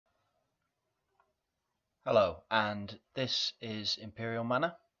Hello, and this is Imperial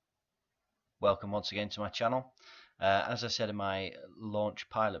Manor. Welcome once again to my channel. As I said in my launch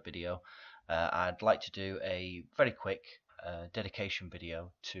pilot video, I'd like to do a very quick dedication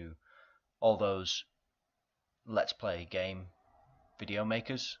video to all those Let's Play game video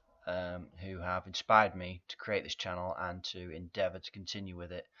makers who have inspired me to create this channel and to endeavour to continue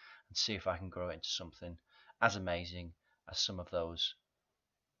with it and see if I can grow it into something as amazing as some of those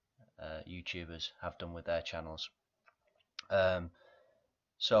YouTubers have done with their channels.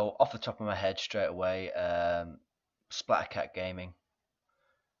 So off the top of my head straight away, Splattercat Gaming,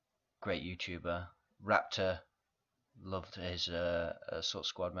 great YouTuber. Raptor, loved his Assault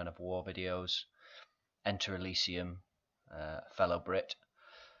Squad Men of War videos. Enter Elysium, fellow Brit.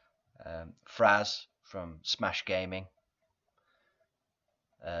 Fraz from Smash Gaming.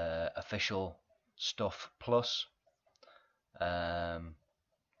 Official Stuff Plus.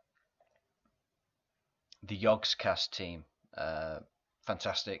 The Yogscast team,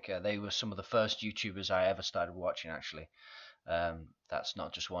 fantastic. They were some of the first YouTubers I ever started watching, actually. That's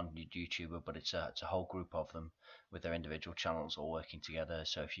not just one YouTuber, but it's a whole group of them with their individual channels all working together.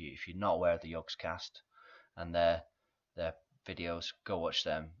 So if you're not aware of the Yogscast and their videos, go watch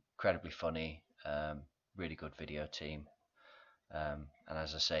them. Incredibly funny, really good video team. And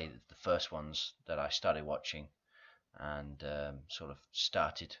as I say, the first ones that I started watching and sort of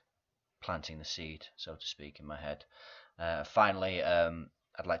started planting the seed, so to speak, in my head. Finally,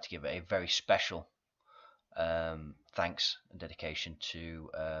 I'd like to give a very special thanks and dedication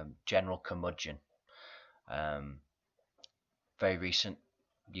to General Curmudgeon. Very recent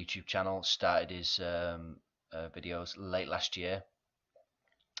YouTube channel, started his videos late last year.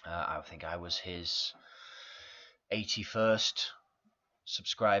 I think I was his 81st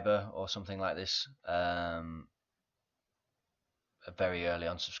subscriber or something like this. A very early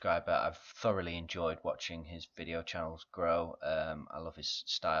on subscriber. I've thoroughly enjoyed watching his video channels grow. I love his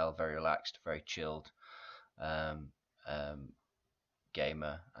style, very relaxed, very chilled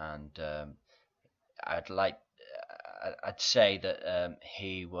gamer, and I'd say that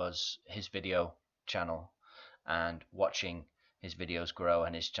his video channel and watching his videos grow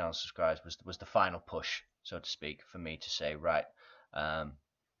and his channel subscribes was the final push, so to speak, for me to say, right,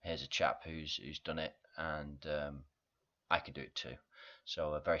 here's a chap who's done it, and I can do it too.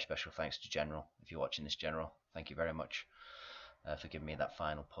 So a very special thanks to General. If you're watching this, General, thank you very much for giving me that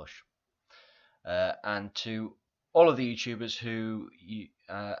final push. And to all of the YouTubers who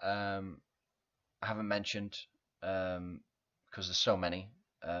I haven't mentioned, because there's so many,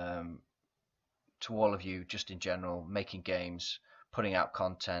 to all of you just in general, making games, putting out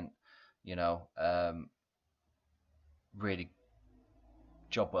content, really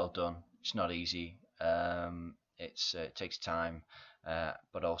job well done. It's not easy. It takes time,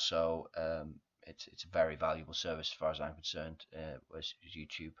 but also it's a very valuable service as far as I'm concerned, as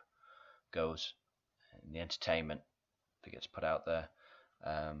YouTube goes, and the entertainment that gets put out there.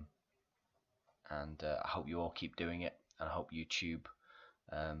 And I hope you all keep doing it, and I hope YouTube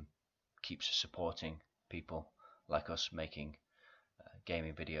keeps supporting people like us making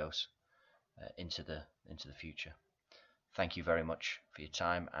gaming videos into the future. Thank you very much for your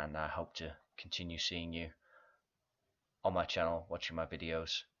time, and I hope to continue seeing you on my channel, watching my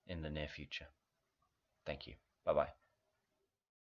videos in the near future. Thank you. Bye bye.